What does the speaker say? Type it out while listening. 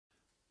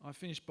I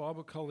finished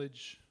Bible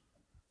college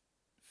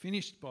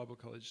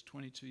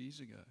 22 years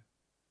ago,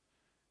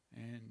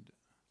 and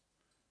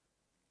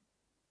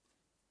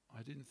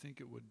I didn't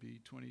think it would be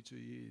 22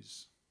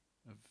 years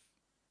of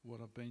what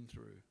I've been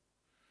through.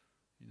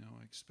 You know,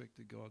 I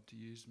expected God to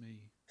use me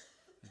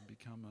and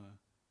become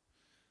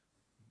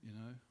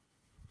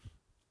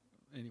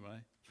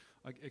anyway,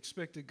 I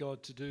expected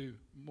God to do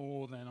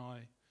more than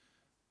I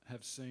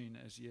have seen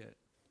as yet.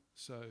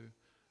 So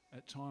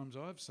at times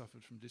I've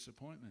suffered from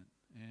disappointment,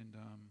 and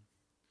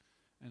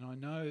I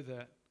know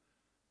that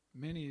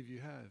many of you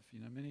have.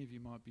 You know, many of you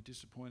might be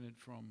disappointed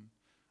from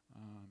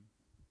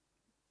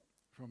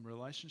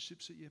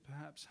relationships that you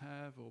perhaps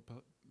have, or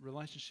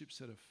relationships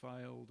that have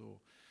failed, or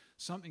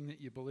something that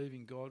you're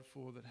believing God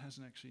for that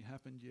hasn't actually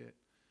happened yet,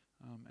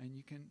 and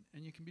you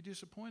can be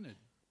disappointed.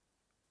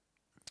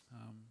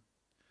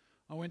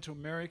 I went to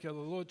America. The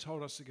Lord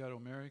told us to go to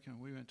America, and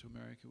we went to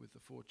America with the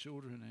 4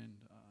 children,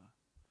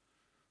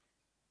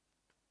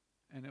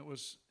 and it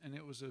was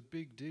a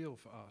big deal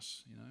for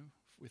us. You know,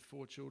 with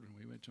 4 children,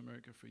 we went to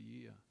America for a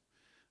year,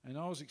 and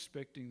I was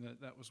expecting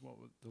that was what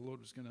the Lord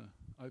was going to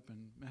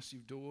open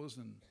massive doors,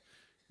 and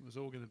it was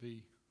all going to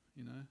be,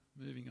 you know,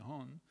 moving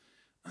on.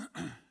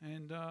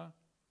 And I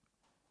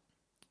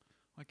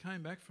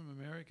came back from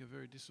America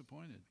very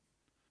disappointed.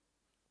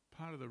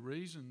 Part of the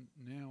reason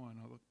now, when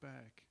I look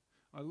back,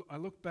 I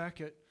look back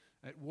at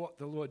what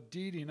the Lord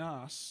did in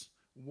us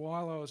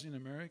while I was in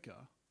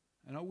America,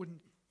 and I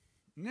wouldn't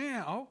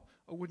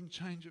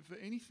change it for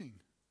anything.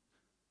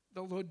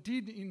 The Lord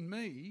did in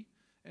me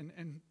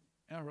and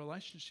our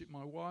relationship,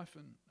 my wife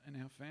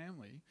and our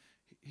family,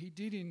 He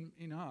did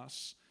in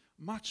us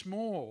much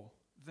more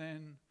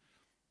than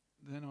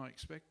I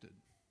expected.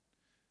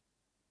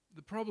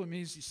 The problem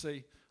is, you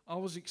see, I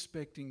was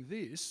expecting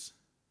this,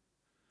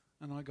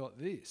 and I got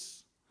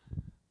this.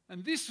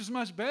 And this was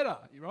much better,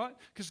 right?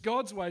 Because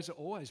God's ways are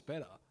always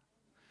better.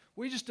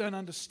 We just don't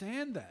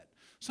understand that.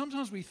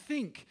 Sometimes we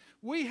think,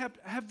 we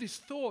have this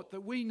thought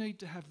that we need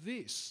to have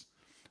this.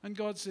 And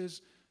God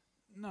says,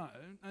 no,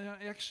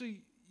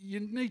 actually, you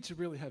need to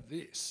really have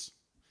this.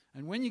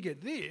 And when you get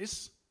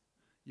this,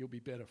 you'll be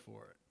better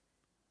for it.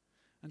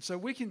 And so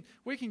we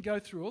can go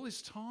through all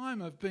this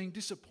time of being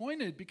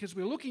disappointed because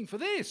we're looking for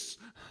this.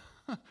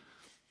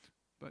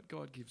 But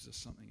God gives us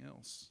something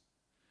else.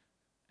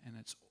 And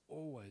it's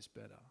always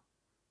better.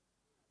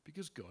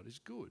 Because God is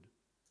good.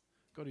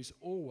 God is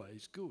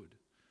always good.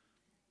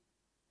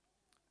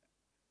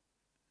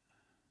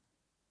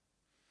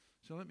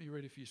 So let me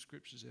read a few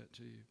scriptures out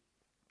to you.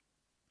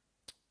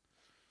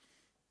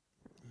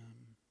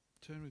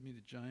 Turn with me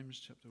to James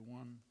chapter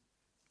 1.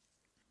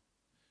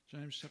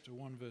 James chapter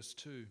 1 verse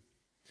 2.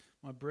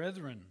 My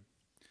brethren,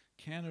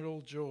 count it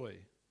all joy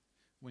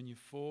when you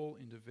fall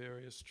into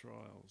various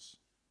trials,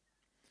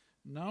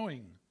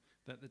 knowing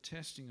that the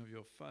testing of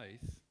your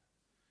faith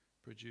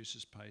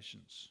produces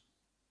patience.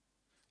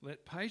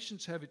 Let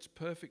patience have its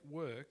perfect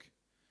work,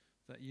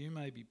 that you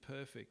may be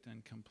perfect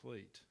and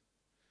complete,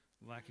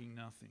 lacking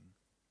nothing.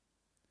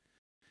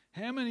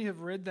 How many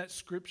have read that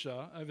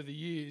scripture over the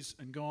years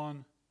and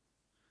gone,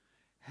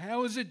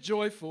 how is it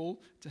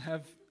joyful to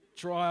have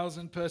trials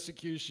and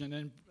persecution?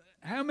 And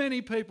how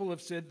many people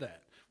have said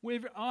that?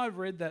 I've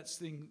read that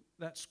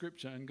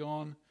scripture and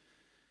gone,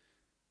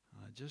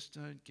 I just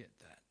don't get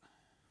that.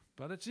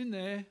 But it's in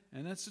there,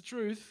 and that's the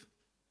truth.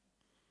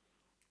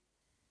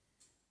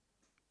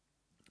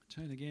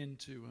 Turn again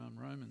to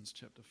Romans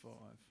chapter 5.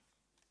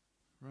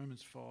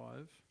 Romans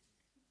 5,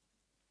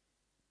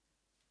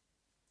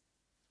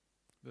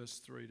 verse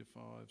 3 to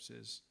 5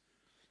 says,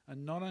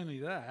 and not only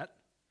that,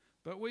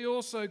 but we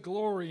also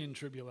glory in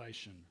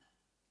tribulation,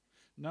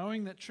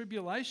 knowing that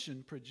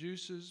tribulation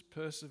produces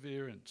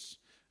perseverance,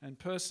 and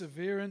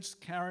perseverance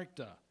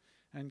character,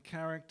 and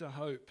character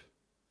hope.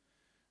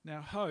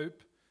 Now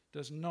hope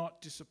does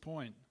not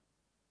disappoint,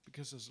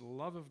 because there's the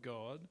love of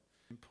God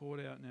poured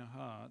out in our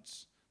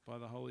hearts by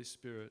the Holy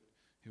Spirit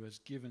who was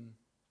given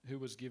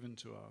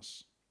to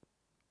us.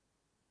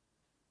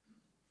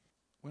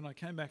 When I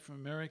came back from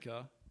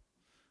America,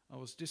 I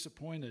was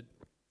disappointed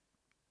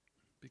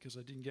because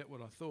I didn't get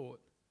what I thought.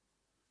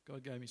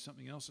 God gave me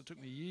something else. It took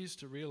me years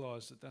to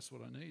realize that that's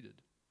what I needed.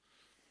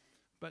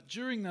 But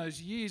during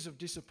those years of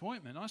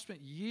disappointment, I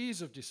spent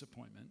years of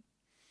disappointment.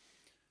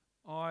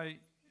 I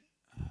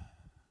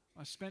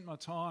spent my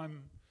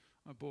time,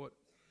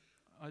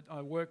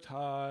 I worked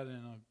hard,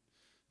 and I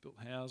built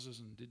houses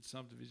and did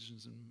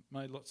subdivisions and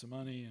made lots of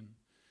money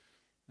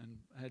and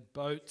had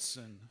boats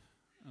and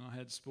I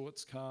had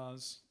sports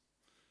cars.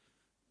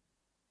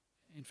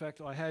 In fact,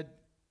 I had,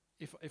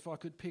 if I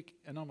could pick,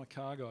 and I'm a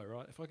car guy,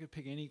 right? If I could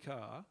pick any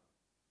car,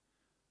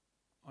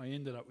 I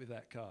ended up with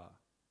that car.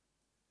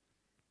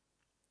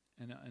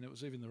 And it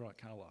was even the right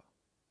colour.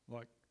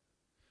 Like,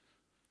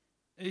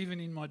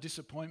 even in my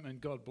disappointment,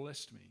 God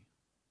blessed me.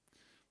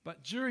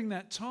 But during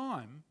that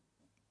time,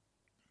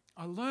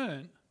 I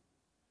learned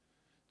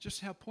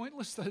just how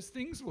pointless those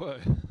things were.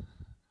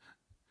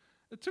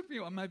 It took me,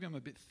 maybe I'm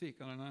a bit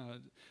thick, I don't know,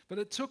 but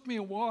it took me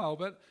a while,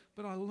 but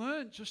I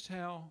learned just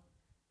how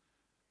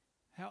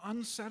how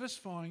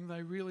unsatisfying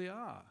they really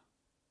are.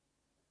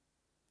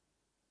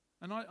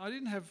 And I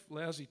didn't have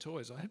lousy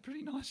toys. I had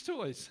pretty nice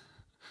toys.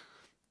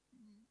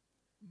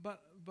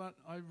 But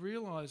I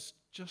realised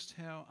just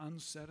how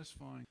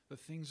unsatisfying the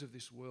things of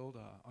this world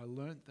are. I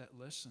learnt that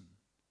lesson.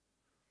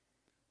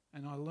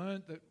 And I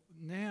learnt that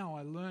now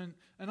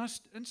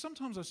and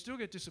sometimes I still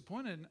get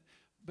disappointed,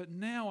 but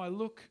now I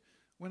look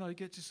when I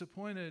get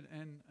disappointed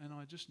and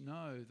I just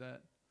know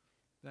that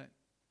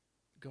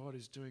God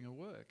is doing a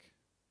work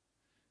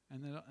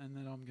and that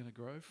I'm going to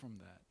grow from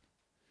that.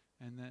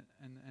 And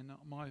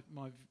my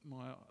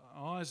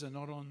eyes are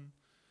not on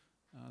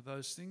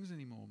those things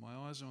anymore. My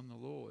eyes are on the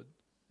Lord,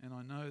 and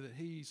I know that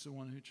He's the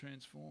one who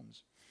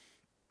transforms.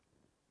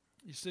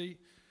 You see,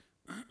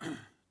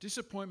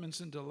 disappointments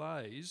and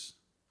delays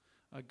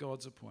are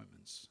God's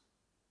appointments.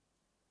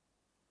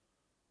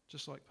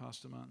 Just like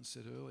Pastor Martin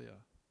said earlier,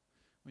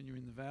 when you're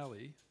in the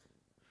valley,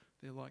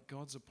 they're like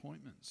God's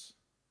appointments.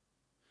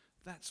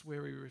 That's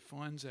where He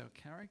refines our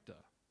character.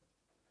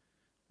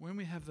 When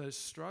we have those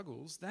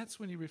struggles, that's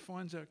when He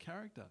refines our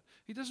character.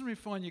 He doesn't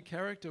refine your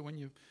character when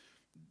you're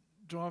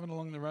driving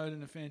along the road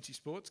in a fancy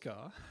sports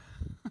car.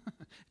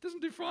 He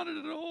doesn't refine it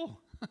at all.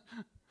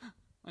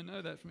 I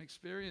know that from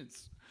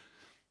experience.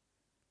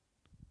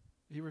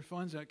 He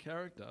refines our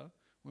character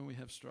when we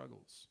have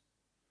struggles,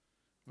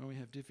 when we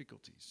have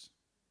difficulties,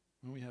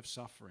 when we have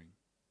suffering.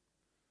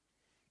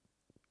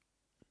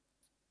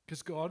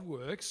 Because God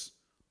works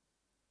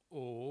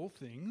all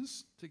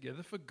things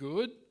together for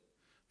good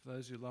for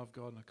those who love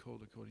God and are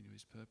called according to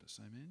His purpose.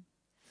 Amen.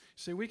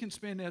 See, we can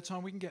spend our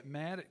time, we can get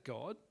mad at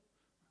God.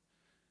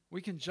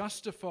 We can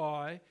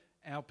justify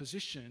our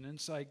position and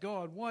say,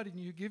 God, why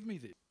didn't you give me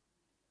this?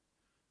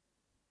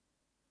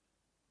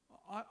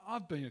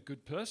 I've been a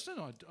good person.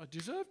 I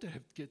deserve to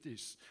get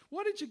this.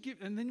 Why did you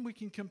give? And then we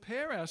can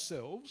compare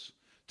ourselves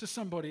to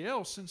somebody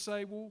else and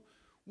say, well,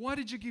 why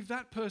did you give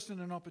that person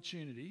an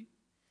opportunity?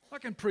 I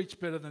can preach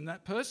better than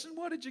that person.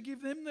 Why did you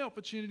give them the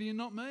opportunity and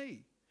not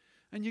me?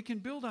 And you can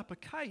build up a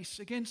case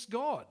against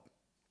God.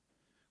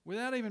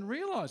 Without even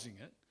realising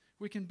it,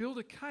 we can build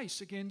a case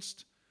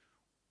against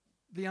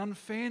the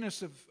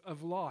unfairness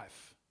of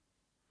life.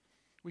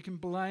 We can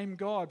blame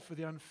God for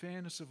the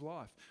unfairness of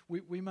life.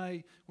 We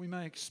may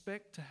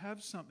expect to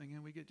have something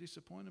and we get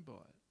disappointed by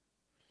it.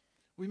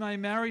 We may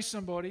marry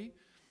somebody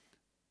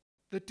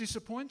that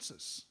disappoints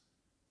us,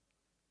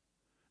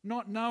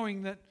 not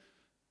knowing that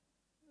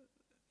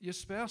your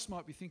spouse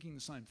might be thinking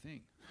the same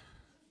thing.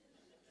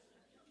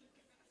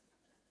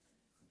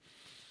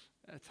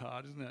 That's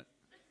hard, isn't it?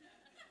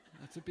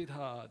 That's a bit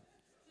hard.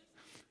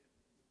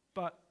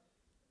 But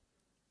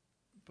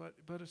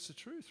it's the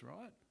truth,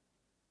 right?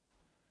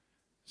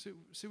 So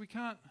we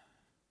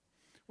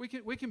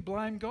can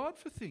blame God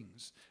for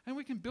things, and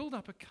we can build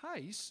up a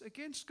case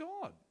against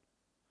God.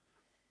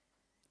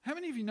 How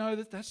many of you know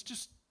that that's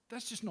just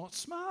not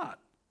smart?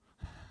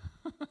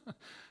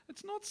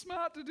 It's not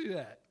smart to do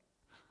that.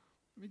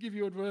 Let me give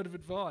you a word of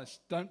advice.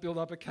 Don't build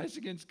up a case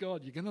against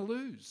God. You're going to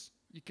lose.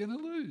 You're going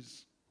to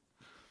lose.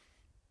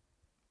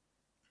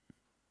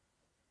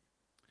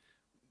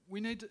 We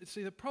need to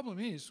see, the problem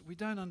is we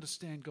don't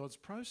understand God's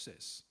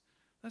process.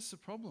 That's the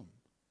problem.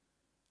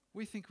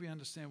 We think we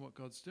understand what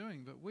God's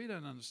doing, but we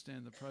don't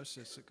understand the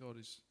process that God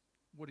is,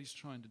 what He's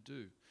trying to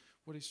do,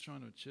 what He's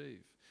trying to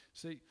achieve.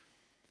 See,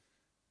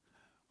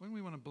 when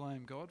we want to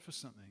blame God for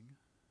something,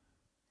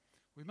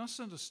 we must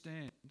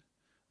understand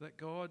that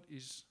God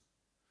is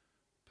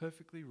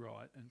perfectly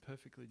right and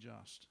perfectly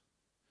just.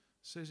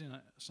 It says in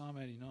Psalm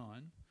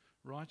 89,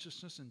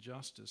 righteousness and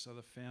justice are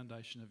the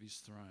foundation of His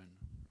throne,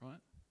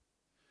 right?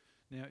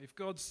 Now, if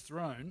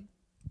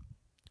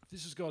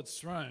this is God's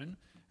throne,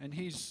 and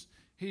He's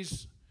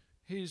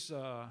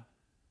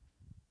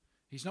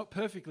not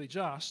perfectly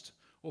just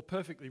or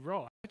perfectly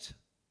right,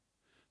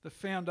 the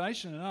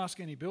foundation, and ask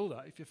any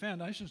builder, if your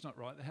foundation's not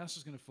right, the house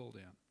is going to fall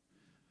down.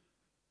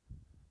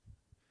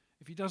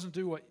 If He doesn't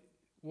do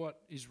what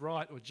is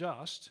right or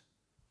just,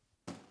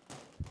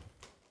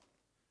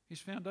 His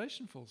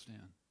foundation falls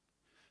down.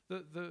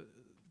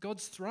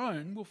 God's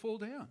throne will fall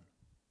down.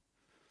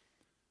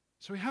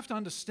 So we have to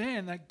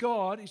understand that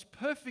God is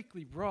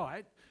perfectly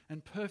right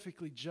and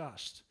perfectly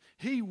just.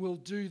 He will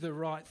do the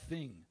right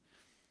thing.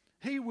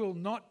 He will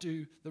not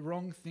do the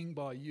wrong thing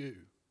by you.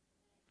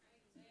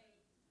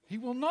 He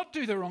will not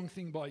do the wrong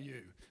thing by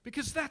you,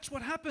 because that's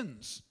what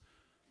happens.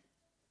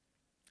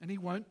 And He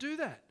won't do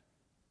that.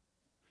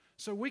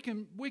 So we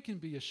can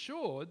be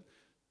assured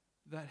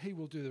that He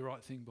will do the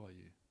right thing by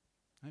you.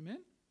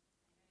 Amen?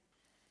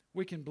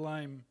 We can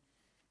blame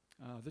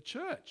the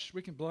church.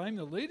 We can blame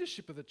the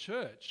leadership of the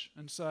church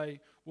and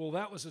say, well,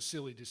 that was a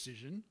silly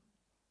decision.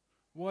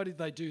 Why did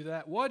they do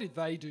that? Why did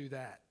they do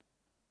that?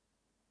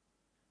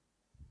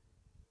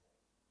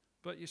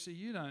 But you see,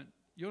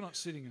 you're not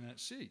sitting in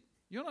that seat.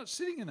 You're not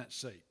sitting in that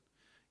seat.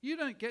 You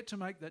don't get to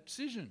make that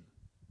decision.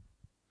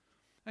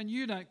 And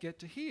you don't get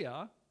to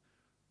hear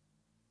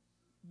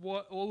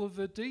what all of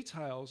the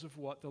details of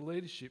what the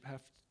leadership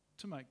have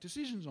to make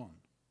decisions on.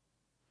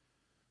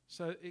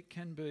 So it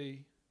can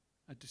be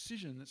a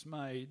decision that's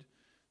made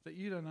that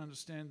you don't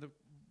understand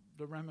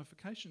the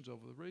ramifications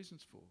of, or the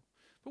reasons for.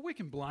 But we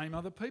can blame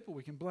other people.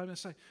 We can blame and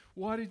say,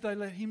 why did they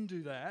let him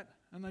do that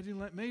and they didn't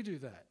let me do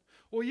that?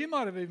 Or you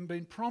might have even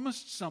been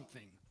promised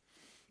something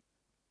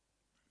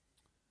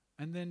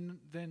and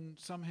then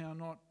somehow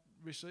not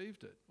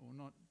received it or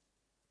not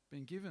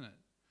been given it.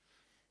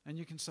 And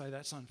you can say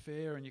that's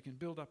unfair, and you can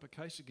build up a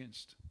case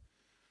against,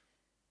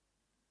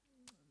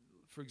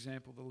 for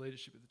example, the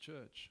leadership of the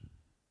church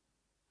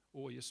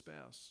or your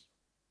spouse.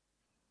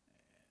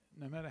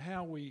 No matter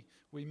how we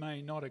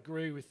may not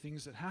agree with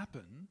things that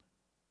happen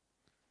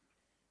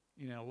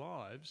in our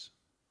lives,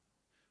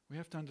 we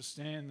have to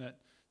understand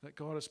that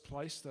God has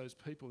placed those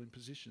people in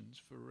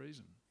positions for a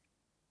reason.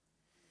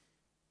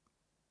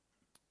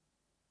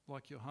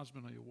 Like your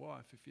husband or your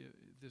wife,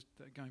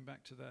 going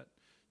back to that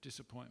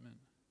disappointment.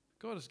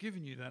 God has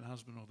given you that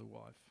husband or the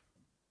wife.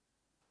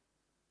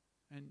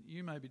 And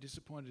you may be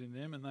disappointed in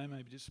them and they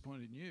may be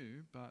disappointed in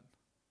you, but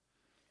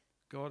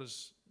God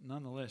has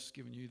nonetheless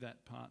given you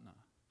that partner.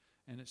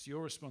 And it's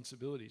your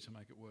responsibility to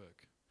make it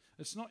work.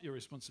 It's not your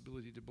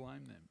responsibility to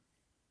blame them,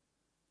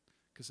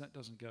 because that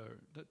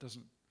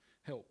doesn't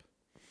help.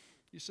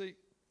 You see,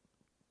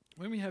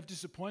 when we have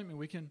disappointment,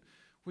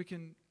 we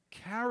can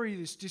carry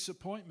this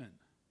disappointment.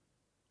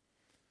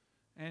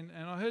 And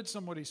I heard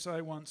somebody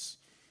say once,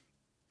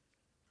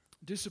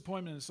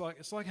 disappointment is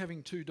it's like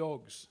having two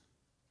dogs.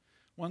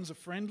 One's a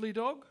friendly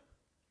dog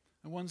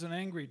and one's an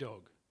angry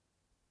dog.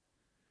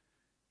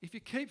 If you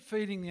keep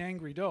feeding the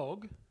angry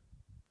dog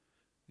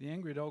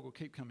will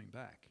keep coming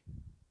back.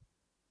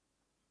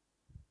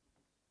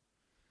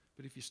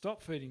 But if you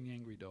stop feeding the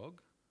angry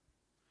dog,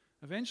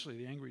 eventually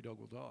the angry dog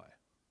will die.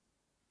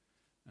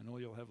 And all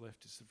you'll have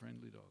left is the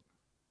friendly dog.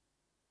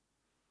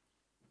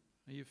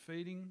 Are you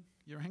feeding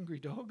your angry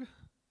dog?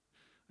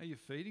 Are you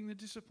feeding the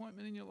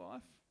disappointment in your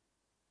life?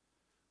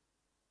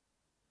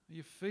 Are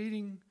you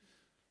feeding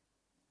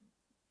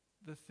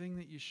the thing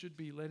that you should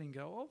be letting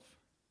go of?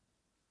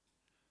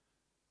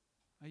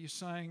 Are you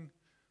saying,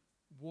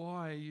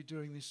 why are you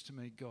doing this to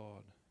me,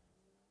 God?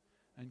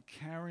 And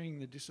carrying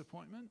the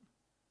disappointment?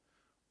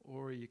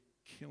 Or are you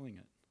killing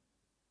it?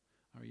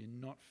 Are you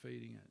not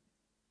feeding it?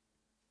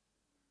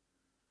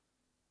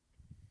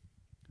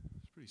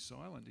 It's pretty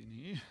silent in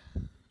here.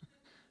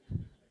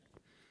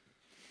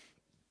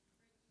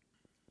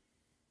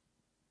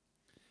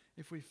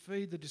 If we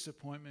feed the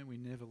disappointment, we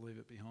never leave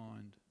it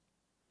behind.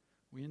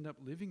 We end up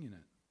living in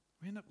it.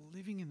 We end up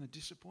living in the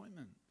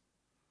disappointment.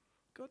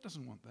 God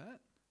doesn't want that.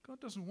 God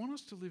doesn't want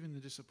us to live in the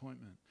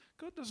disappointment.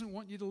 God doesn't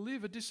want you to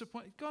live a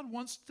disappointment. God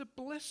wants to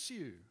bless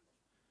you.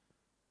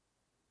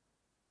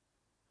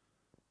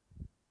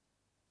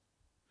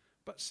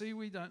 But see,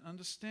 we don't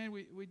understand.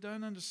 We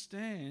don't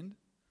understand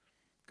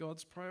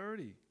God's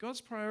priority.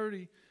 God's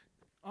priority,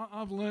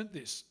 I've learnt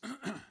this.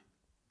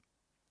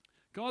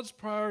 God's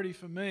priority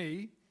for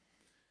me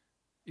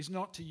is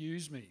not to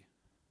use me.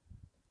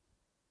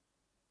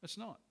 It's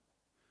not.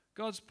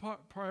 God's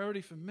priority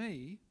for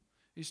me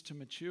is to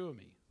mature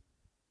me.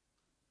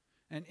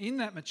 And in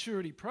that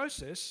maturity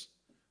process,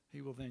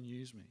 he will then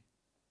use me.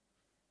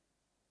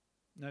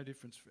 No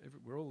difference.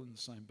 We're all in the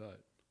same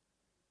boat.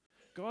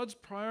 God's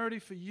priority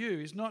for you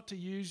is not to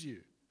use you.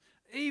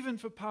 Even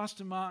for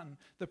Pastor Martin,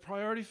 the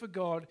priority for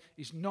God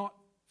is not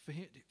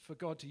for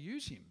God to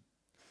use him.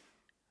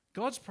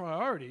 God's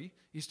priority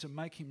is to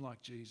make him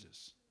like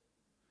Jesus.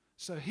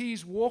 So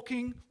he's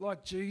walking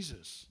like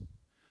Jesus.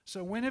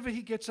 So whenever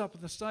he gets up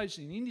on the stage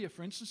in India,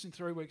 for instance, in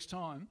 3 weeks'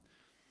 time,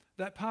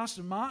 that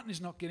Pastor Martin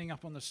is not getting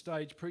up on the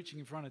stage preaching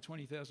in front of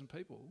 20,000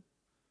 people.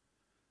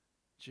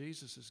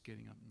 Jesus is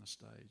getting up on the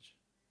stage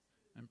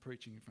and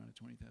preaching in front of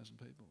 20,000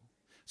 people.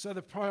 So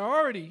the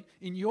priority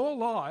in your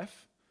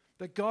life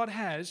that God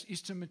has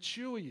is to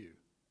mature you,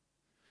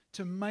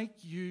 to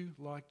make you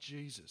like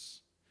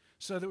Jesus,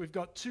 so that we've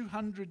got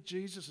 200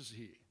 Jesuses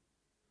here.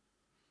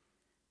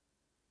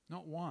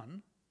 Not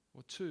one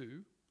or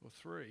two or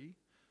three,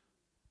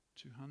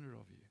 200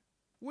 of you.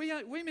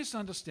 We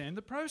misunderstand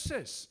the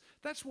process.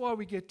 That's why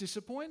we get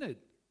disappointed.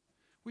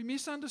 We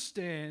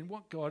misunderstand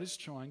what God is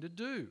trying to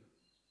do.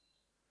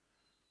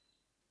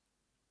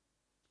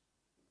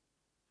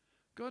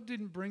 God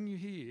didn't bring you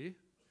here,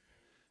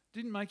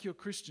 didn't make you a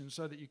Christian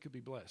so that you could be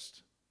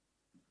blessed.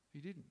 He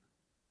didn't.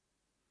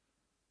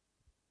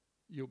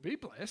 You'll be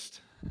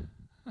blessed.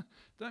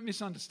 Don't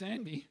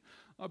misunderstand me.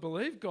 I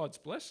believe God's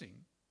blessing.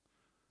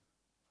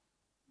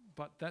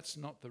 But that's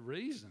not the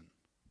reason.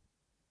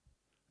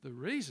 The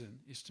reason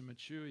is to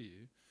mature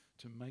you,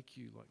 to make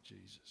you like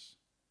Jesus.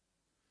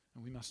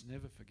 And we must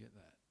never forget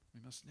that.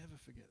 We must never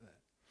forget that.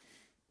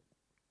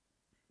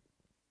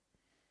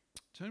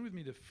 Turn with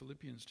me to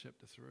Philippians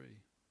chapter 3.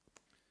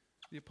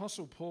 The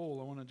Apostle Paul,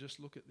 I want to just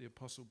look at the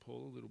Apostle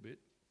Paul a little bit.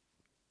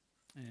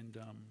 And,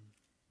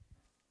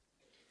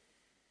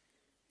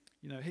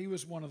 he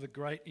was one of the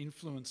great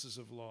influences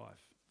of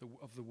life,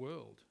 of the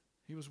world.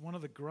 He was one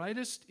of the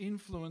greatest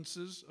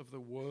influences of the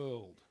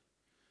world.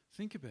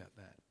 Think about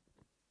that.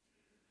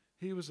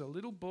 He was a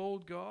little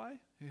bald guy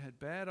who had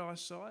bad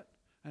eyesight,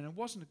 and it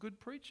wasn't a good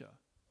preacher.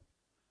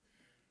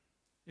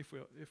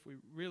 if we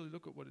really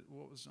look at what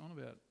was on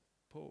about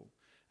Paul.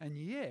 And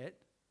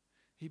yet,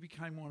 he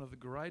became one of the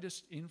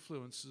greatest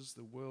influences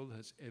the world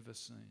has ever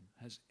seen.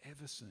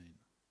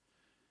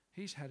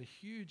 He's had a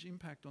huge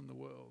impact on the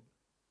world,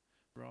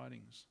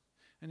 writings.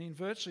 And in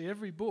virtually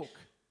every book,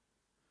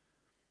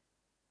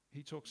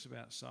 he talks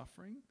about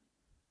suffering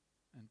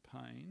and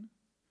pain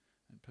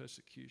and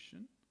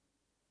persecution.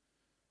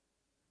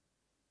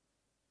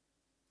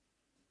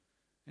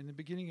 In the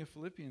beginning of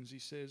Philippians, he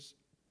says,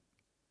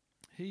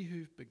 "He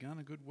who's begun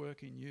a good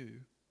work in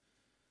you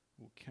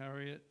will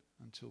carry it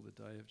until the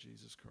day of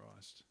Jesus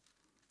Christ."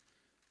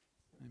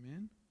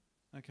 Amen?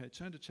 Okay,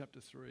 turn to chapter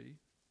 3.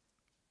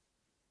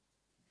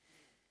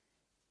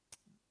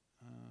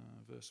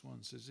 Verse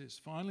 1 says this,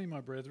 "Finally,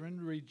 my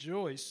brethren,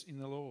 rejoice in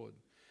the Lord.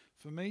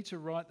 For me to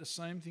write the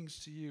same things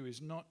to you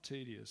is not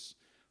tedious,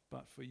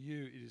 but for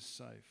you it is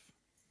safe."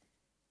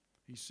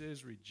 He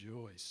says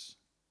rejoice.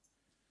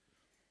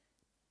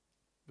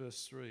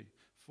 Verse 3,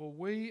 "For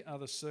we are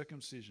the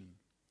circumcision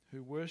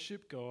who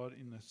worship God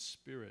in the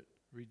Spirit,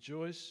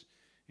 rejoice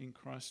in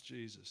Christ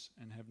Jesus,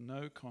 and have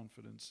no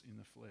confidence in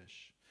the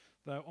flesh.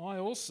 Though I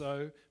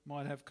also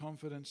might have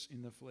confidence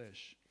in the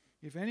flesh.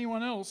 If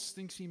anyone else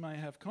thinks he may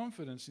have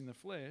confidence in the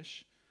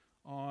flesh,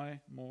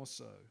 I more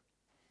so.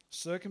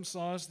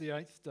 Circumcised the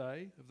 8th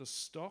day, of the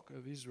stock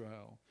of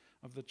Israel,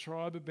 of the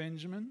tribe of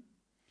Benjamin,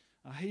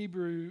 a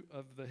Hebrew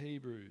of the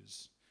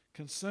Hebrews,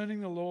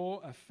 concerning the law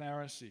a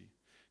Pharisee,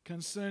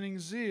 concerning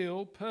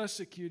zeal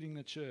persecuting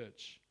the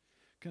church,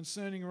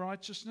 concerning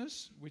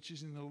righteousness which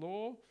is in the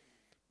law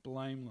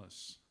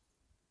blameless."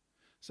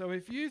 So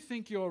if you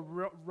think you're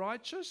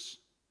righteous,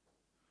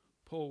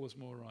 Paul was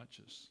more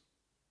righteous.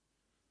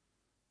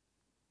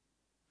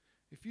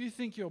 If you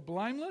think you're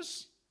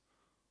blameless,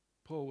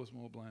 Paul was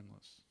more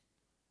blameless.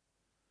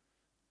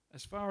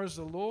 As far as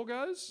the law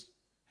goes,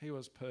 he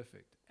was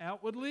perfect.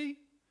 Outwardly,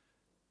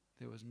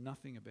 there was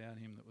nothing about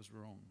him that was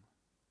wrong.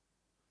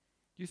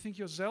 You think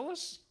you're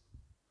zealous?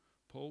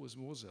 Paul was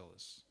more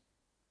zealous.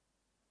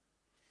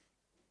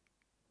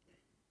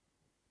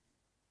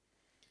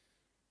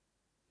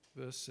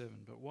 Verse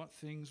 7, "But what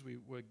things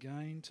were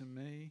gain to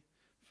me,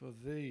 for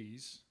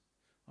these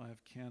I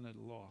have counted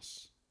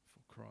loss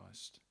for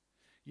Christ.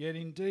 Yet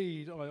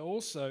indeed I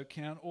also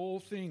count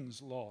all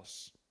things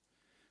loss,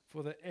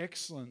 for the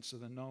excellence of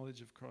the knowledge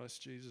of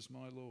Christ Jesus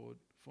my Lord,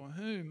 for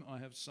whom I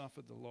have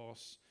suffered the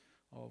loss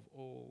of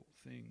all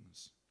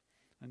things,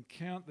 and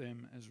count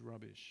them as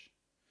rubbish,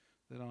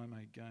 that I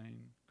may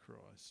gain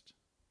Christ."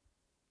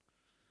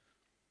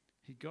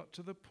 He got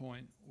to the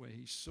point where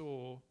he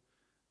saw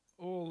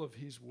all of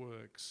his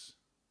works,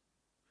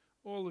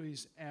 all of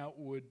his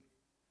outward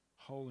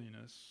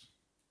holiness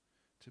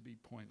to be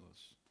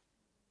pointless.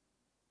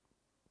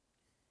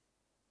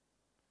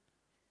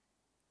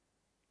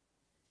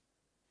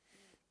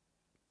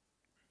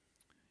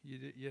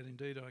 "Yet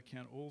indeed I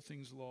count all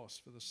things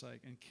lost for the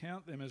sake, and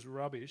count them as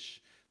rubbish,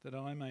 that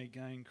I may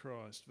gain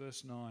Christ."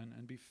 Verse 9,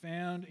 "And be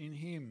found in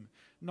him,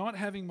 not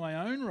having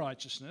my own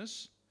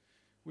righteousness,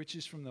 which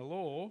is from the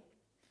law,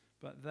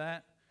 but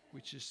that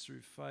which is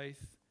through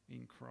faith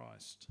in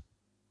Christ.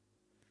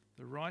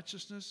 The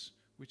righteousness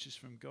which is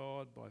from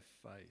God by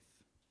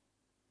faith.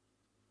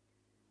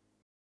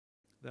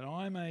 That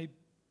I may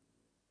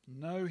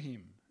know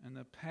him and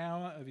the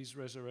power of his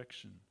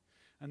resurrection,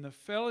 and the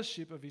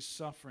fellowship of his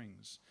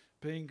sufferings,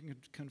 being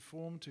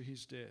conformed to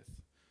his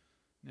death."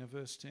 Now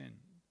verse 10.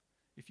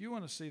 If you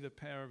want to see the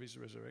power of his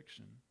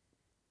resurrection,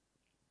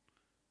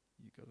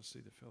 you've got to see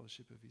the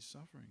fellowship of his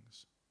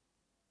sufferings.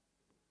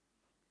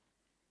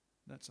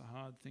 That's a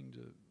hard thing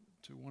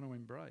to want to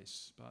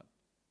embrace, but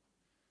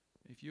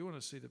if you want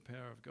to see the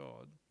power of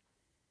God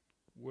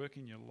work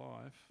in your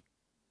life,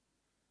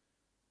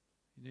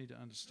 you need to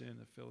understand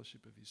the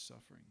fellowship of his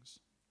sufferings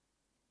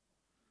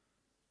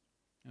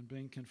and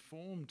being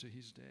conformed to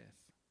his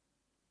death.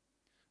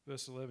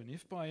 Verse 11,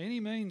 "If by any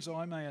means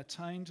I may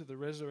attain to the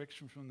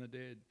resurrection from the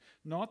dead,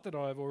 not that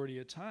I have already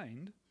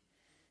attained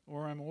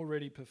or am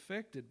already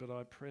perfected, but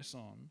I press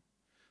on,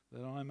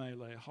 that I may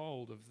lay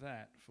hold of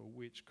that for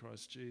which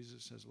Christ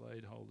Jesus has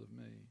laid hold of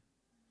me."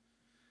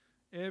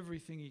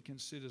 Everything he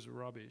considers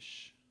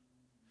rubbish,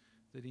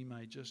 that he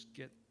may just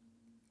get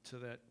to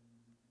that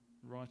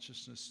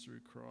righteousness through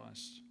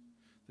Christ,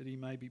 that he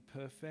may be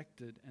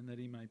perfected and that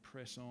he may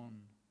press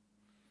on.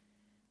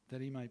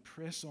 That he may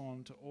press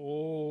on to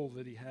all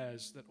that he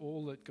has, that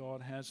all that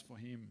God has for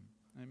him.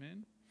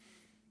 Amen?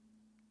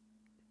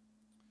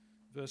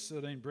 Verse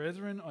 13,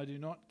 "Brethren, I do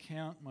not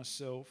count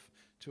myself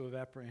to have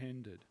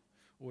apprehended,"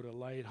 or to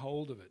laid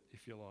hold of it,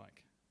 if you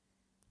like.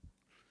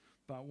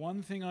 "But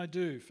one thing I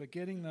do,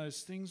 forgetting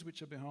those things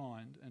which are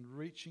behind and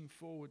reaching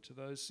forward to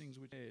those things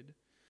which are ahead,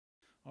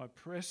 I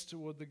press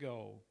toward the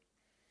goal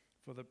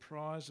for the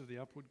prize of the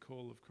upward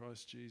call of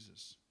Christ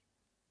Jesus.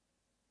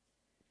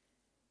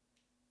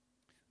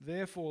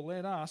 Therefore,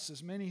 let us,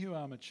 as many who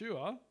are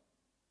mature,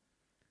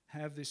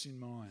 have this in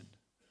mind."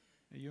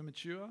 Are you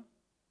mature? Are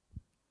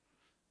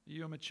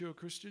you a mature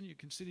Christian? You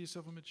consider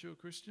yourself a mature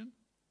Christian?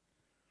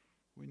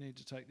 We need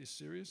to take this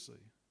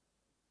seriously.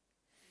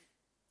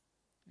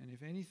 And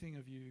if anything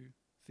of you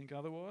think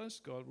otherwise,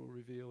 God will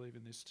reveal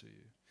even this to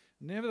you.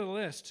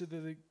 Nevertheless, to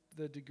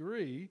the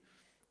degree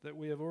that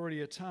we have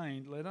already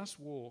attained, let us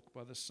walk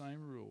by the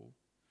same rule.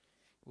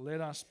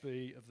 Let us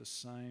be of the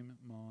same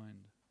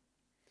mind.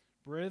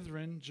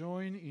 Brethren,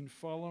 join in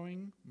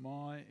following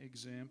my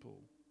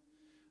example,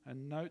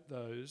 and note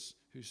those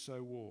who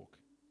so walk,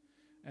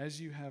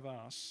 as you have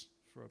us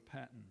for a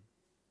pattern.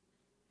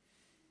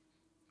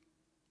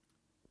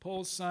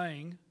 Paul's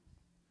saying,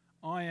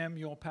 I am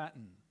your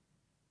pattern.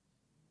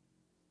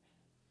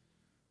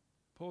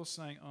 Paul's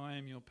saying, I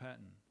am your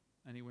pattern.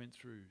 And he went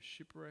through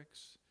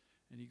shipwrecks,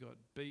 and he got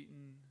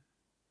beaten,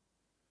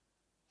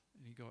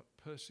 and he got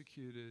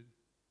persecuted,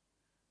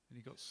 and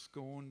he got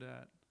scorned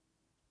at.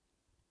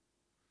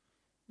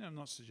 Now, I'm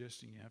not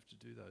suggesting you have to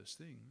do those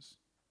things,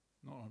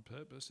 not on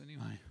purpose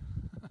anyway.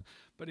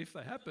 But if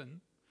they happen,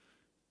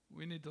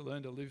 we need to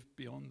learn to live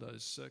beyond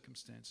those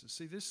circumstances.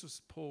 See, this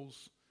was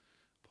Paul's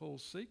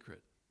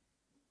secret.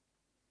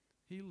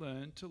 He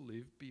learned to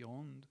live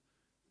beyond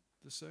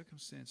the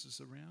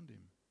circumstances around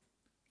him.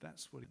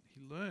 That's what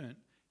he learned,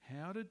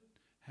 how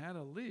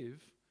to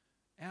live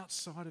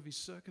outside of his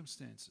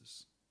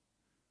circumstances.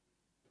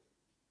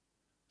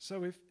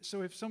 So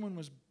if someone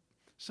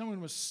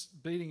was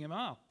beating him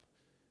up,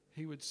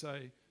 he would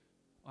say,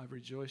 I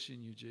rejoice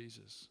in you,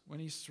 Jesus. When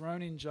he's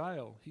thrown in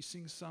jail, he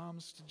sings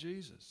psalms to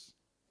Jesus,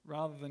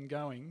 rather than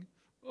going,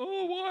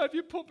 oh, why have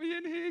you put me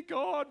in here,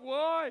 God?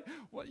 Why?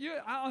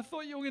 I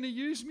thought you were going to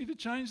use me to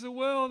change the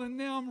world, and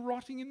now I'm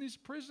rotting in this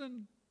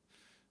prison.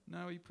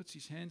 No, he puts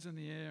his hands in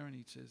the air and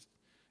he says,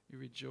 he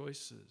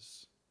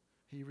rejoices.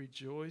 He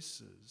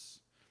rejoices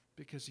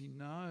because he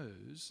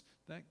knows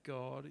that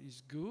God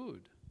is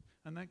good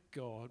and that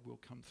God will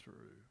come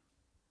through.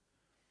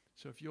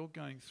 So if you're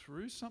going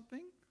through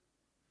something,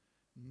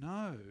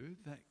 know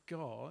that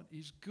God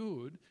is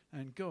good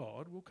and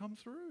God will come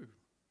through.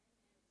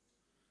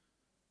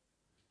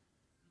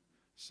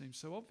 Seems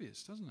so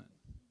obvious, doesn't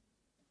it?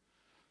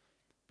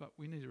 But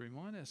we need to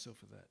remind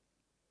ourselves of that.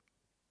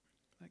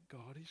 That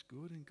God is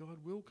good and God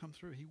will come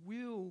through. He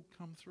will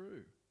come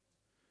through.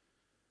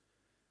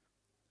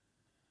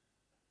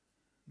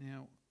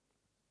 Now,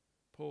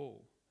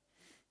 Paul,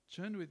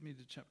 turn with me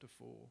to chapter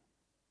 4.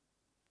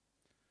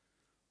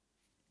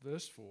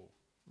 Verse 4.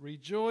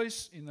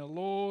 Rejoice in the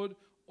Lord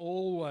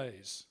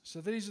always. So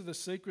these are the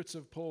secrets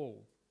of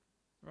Paul,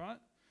 right?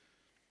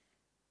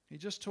 He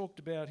just talked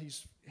about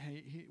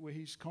where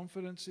his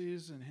confidence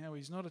is and how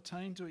he's not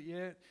attained to it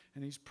yet,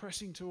 and he's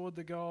pressing toward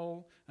the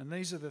goal, and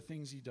these are the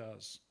things he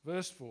does.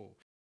 Verse 4,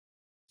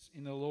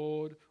 in the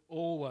Lord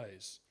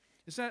always.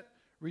 Is that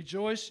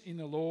rejoice in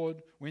the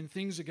Lord when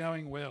things are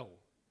going well?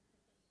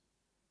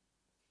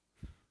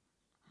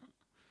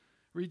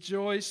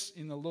 Rejoice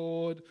in the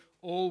Lord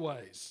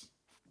always.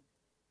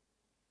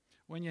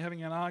 When you're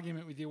having an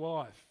argument with your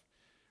wife,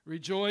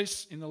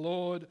 rejoice in the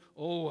Lord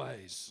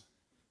always.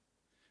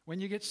 When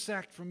you get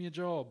sacked from your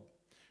job,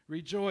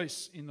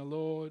 rejoice in the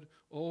Lord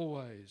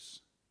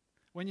always.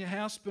 When your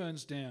house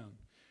burns down,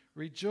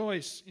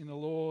 rejoice in the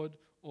Lord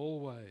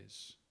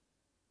always.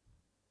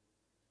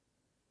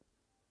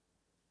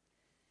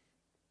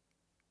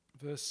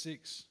 Verse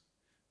 6,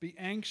 be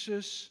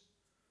anxious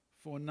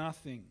for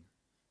nothing,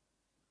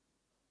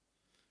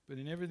 but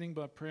in everything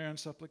by prayer and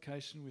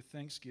supplication with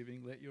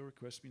thanksgiving, let your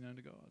requests be known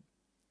to God.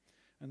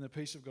 And the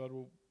peace of God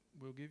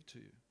will give to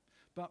you.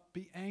 But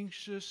be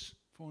anxious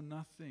for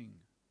nothing.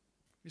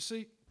 You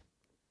see,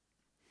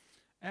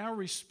 our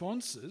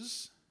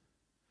responses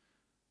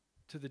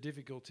to the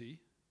difficulty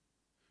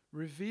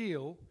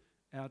reveal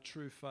our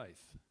true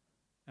faith,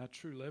 our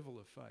true level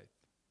of faith.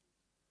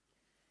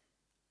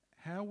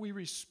 How we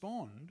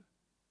respond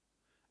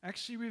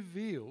actually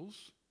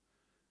reveals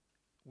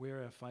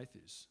where our faith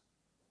is.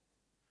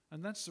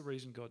 And that's the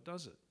reason God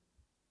does it.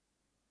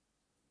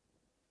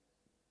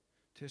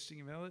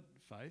 Testing of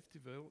faith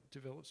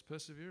develops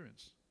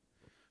perseverance.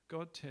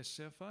 God tests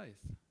our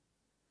faith.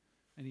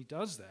 And he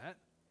does that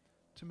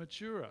to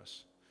mature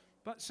us.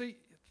 But see,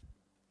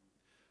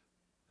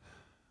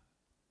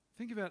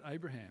 think about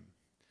Abraham.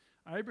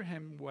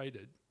 Abraham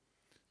waited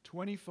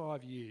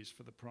 25 years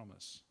for the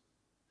promise.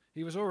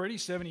 He was already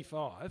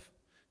 75.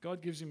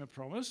 God gives him a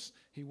promise.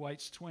 He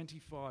waits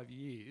 25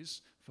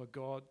 years for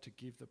God to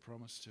give the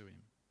promise to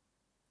him.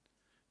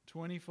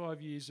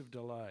 25 years of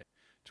delay.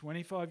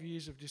 25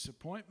 years of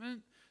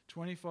disappointment.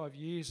 25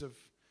 years of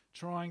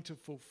trying to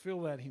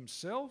fulfill that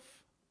himself.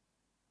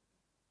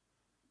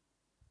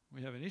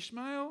 We have an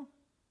Ishmael.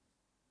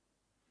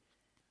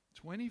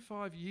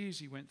 25 years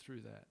he went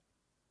through that.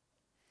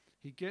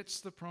 He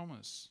gets the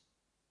promise.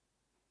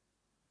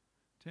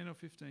 10 or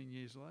 15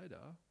 years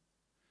later,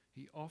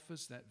 he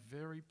offers that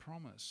very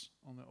promise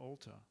on the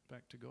altar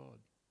back to God.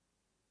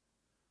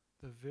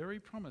 The very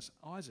promise,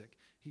 Isaac,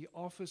 he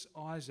offers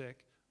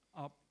Isaac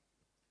up.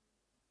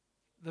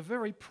 The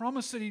very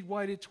promise that he'd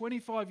waited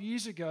 25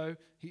 years ago,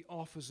 he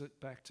offers it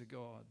back to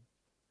God.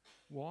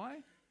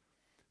 Why?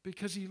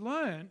 Because he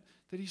learned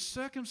that his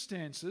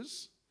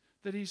circumstances,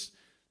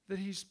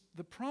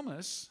 the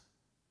promise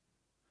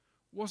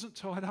wasn't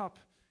tied up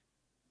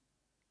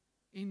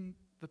in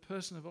the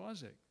person of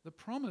Isaac. The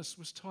promise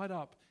was tied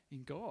up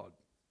in God.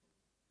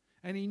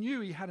 And he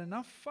knew he had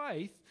enough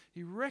faith.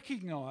 He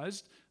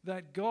recognized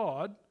that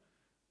God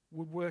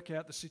would work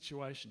out the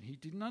situation. He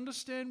didn't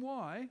understand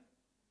why.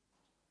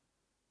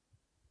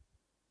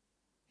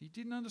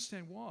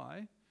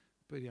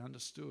 But he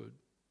understood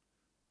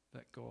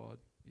that God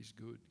is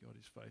good, God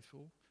is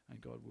faithful, and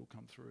God will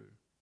come through.